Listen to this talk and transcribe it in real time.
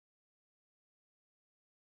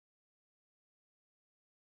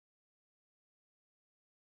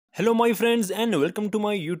Hello my friends and welcome to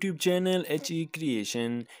my YouTube channel HE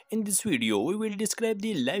Creation. In this video we will describe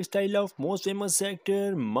the lifestyle of most famous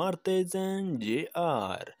actor Marthazen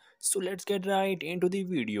Jr. So let's get right into the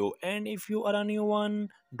video, and if you are a new one,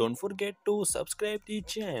 don't forget to subscribe the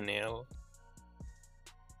channel.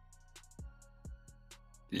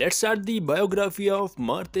 Let's start the biography of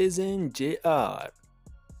Marthazen Jr.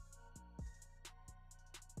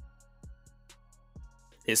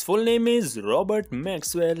 His full name is Robert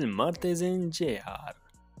Maxwell Marthazen Jr.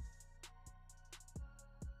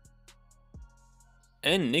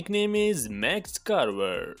 and nickname is Max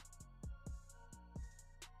Carver.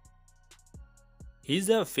 He's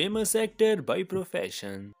a famous actor by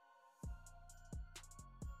profession.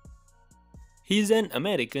 He's an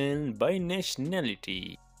American by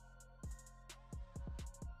nationality.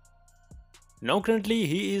 Now currently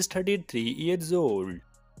he is 33 years old.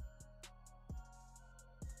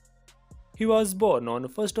 He was born on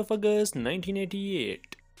 1st of August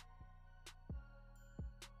 1988.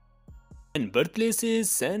 And birthplace is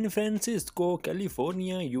San Francisco,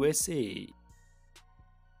 California, USA.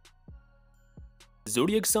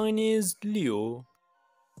 Zodiac sign is Leo.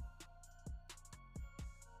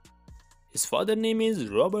 His father name is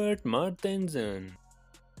Robert Marthazen.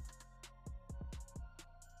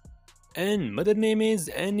 And mother name is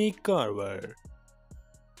Annie Carver.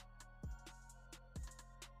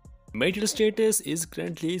 Marital status is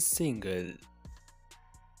currently single.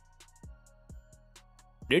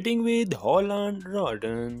 Dating with Holland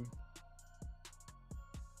Rodden.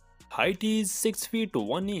 Height is 6 feet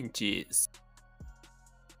 1 inches.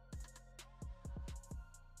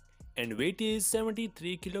 And weight is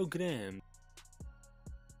 73 kilograms.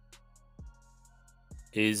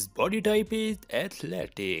 His body type is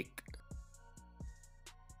athletic.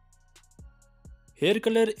 Hair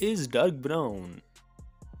color is dark brown.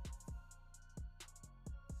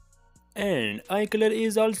 And eye color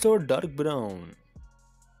is also dark brown.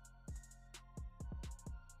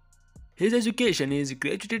 His education is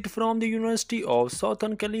graduated from the University of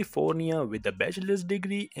Southern California with a bachelor's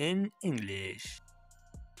degree in English.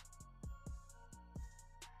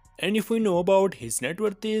 And if we know about his net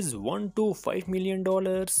worth is $1 to $5 million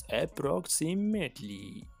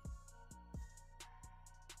approximately.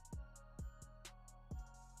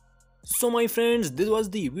 So my friends, this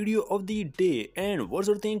was the video of the day, and what's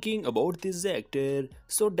your thinking about this actor?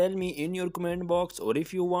 So tell me in your comment box, or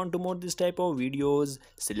if you want more this type of videos,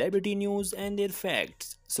 celebrity news and their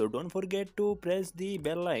facts. So don't forget to press the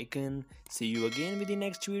bell icon. See you again with the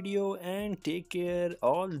next video and take care.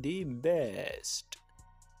 All the best.